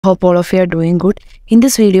Hope all of you are doing good. In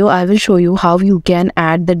this video, I will show you how you can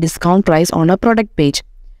add the discount price on a product page.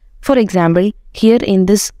 For example, here in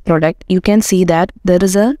this product, you can see that there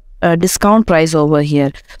is a discount price over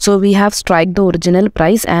here. So we have strike the original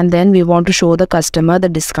price and then we want to show the customer the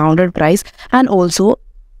discounted price and also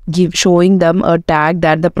showing them a tag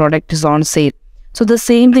that the product is on sale. So the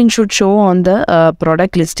same thing should show on the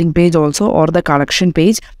product listing page also or the collection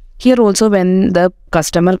page. Here also, when the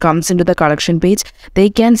customer comes into the collection page,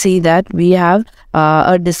 they can see that we have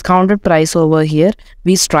a discounted price over here.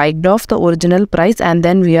 We striked off the original price and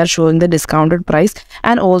then we are showing the discounted price.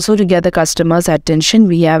 And also to get the customer's attention,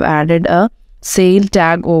 we have added a sale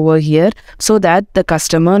tag over here so that the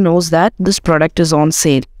customer knows that this product is on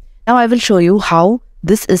sale. Now I will show you how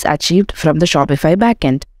this is achieved from the Shopify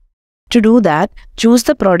backend. To do that, choose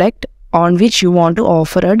the product on which you want to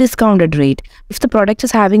offer a discounted rate. If the product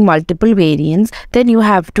is having multiple variants, then you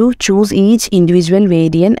have to choose each individual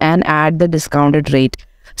variant and add the discounted rate.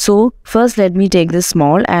 So first let me take this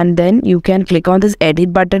small and then you can click on this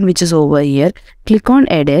edit button which is over here. Click on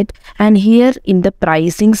edit and here in the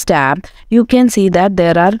pricings tab, you can see that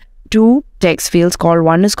there are two text fields called,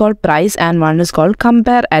 one is called price and one is called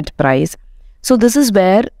compare at price. So this is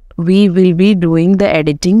where we will be doing the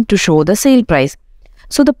editing to show the sale price.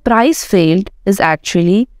 So the price field is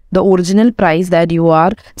actually the original price that you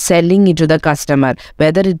are selling it to the customer,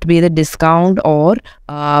 whether it be the discount or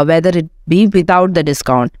whether it be without the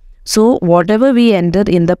discount. So whatever we enter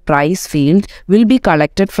in the price field will be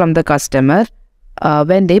collected from the customer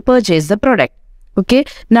when they purchase the product. Okay,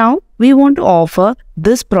 now we want to offer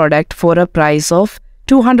this product for a price of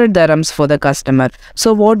 200 dirhams for the customer.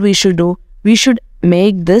 So what we should do? We should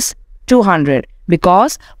make this 200.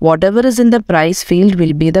 Because whatever is in the price field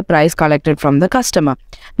will be the price collected from the customer.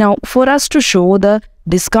 Now, for us to show the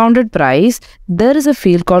discounted price, there is a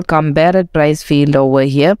field called compare at price field over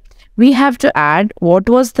here. We have to add what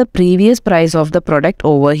was the previous price of the product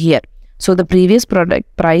over here. So the previous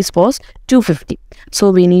product price was 250. So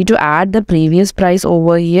we need to add the previous price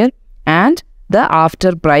over here and the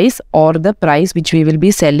after price or the price which we will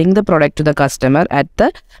be selling the product to the customer at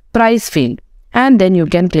the price field. And then you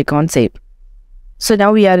can click on save. So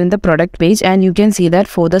now we are in the product page and you can see that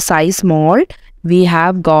for the size small, we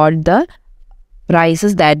have got the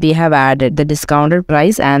prices that we have added. The discounted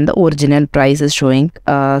price and the original price is showing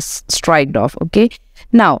striked off. Okay.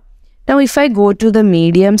 Now if I go to the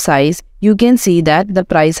medium size, you can see that the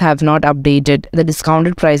price have not updated. The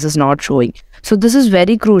discounted price is not showing. So this is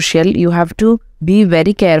very crucial. You have to be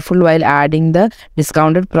very careful while adding the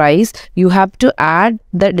discounted price. You have to add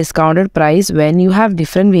the discounted price when you have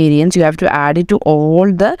different variants. You have to add it to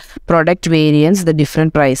all the product variants, the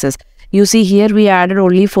different prices. You see here we added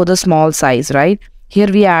only for the small size, right?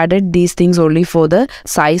 Here we added these things only for the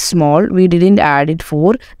size small. We didn't add it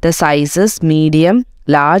for the sizes medium,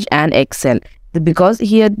 large and XL. Because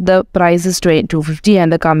here the price is 250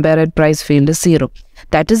 and the compared price field is 0.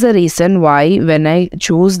 That is the reason why when I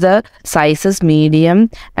choose the sizes medium,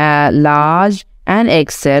 large and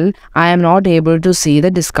XL, I am not able to see the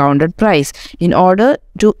discounted price. In order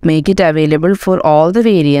to make it available for all the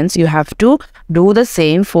variants, you have to do the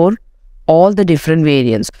same for all the different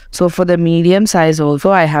variants. So for the medium size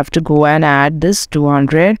also, I have to go and add this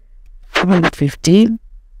 200, 250.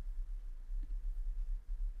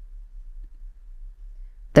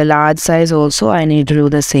 The large size also I need to do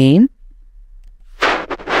the same.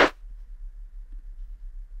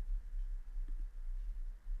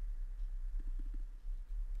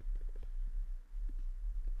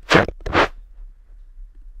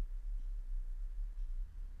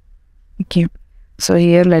 Okay. So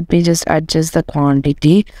here let me just adjust the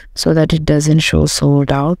quantity so that it doesn't show sold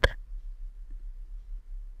out.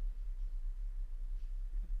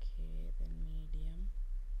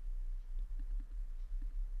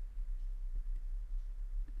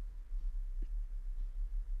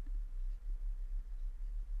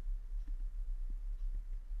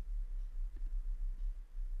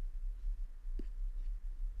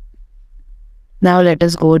 Now let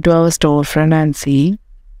us go to our storefront and see.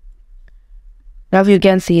 Now you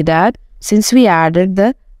can see that since we added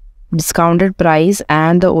the discounted price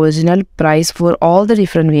and the original price for all the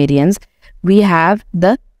different variants, we have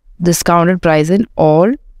the discounted price in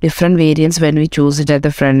all different variants when we choose it at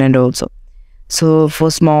the front end also. So for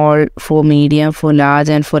small, for medium, for large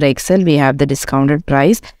and for XL, we have the discounted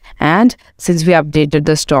price. And since we updated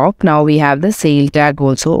the stock, now we have the sale tag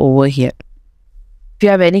also over here. If you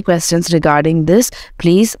have any questions regarding this,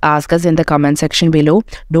 please ask us in the comment section below.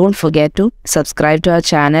 Don't forget to subscribe to our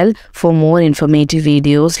channel for more informative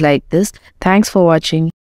videos like this. Thanks for watching.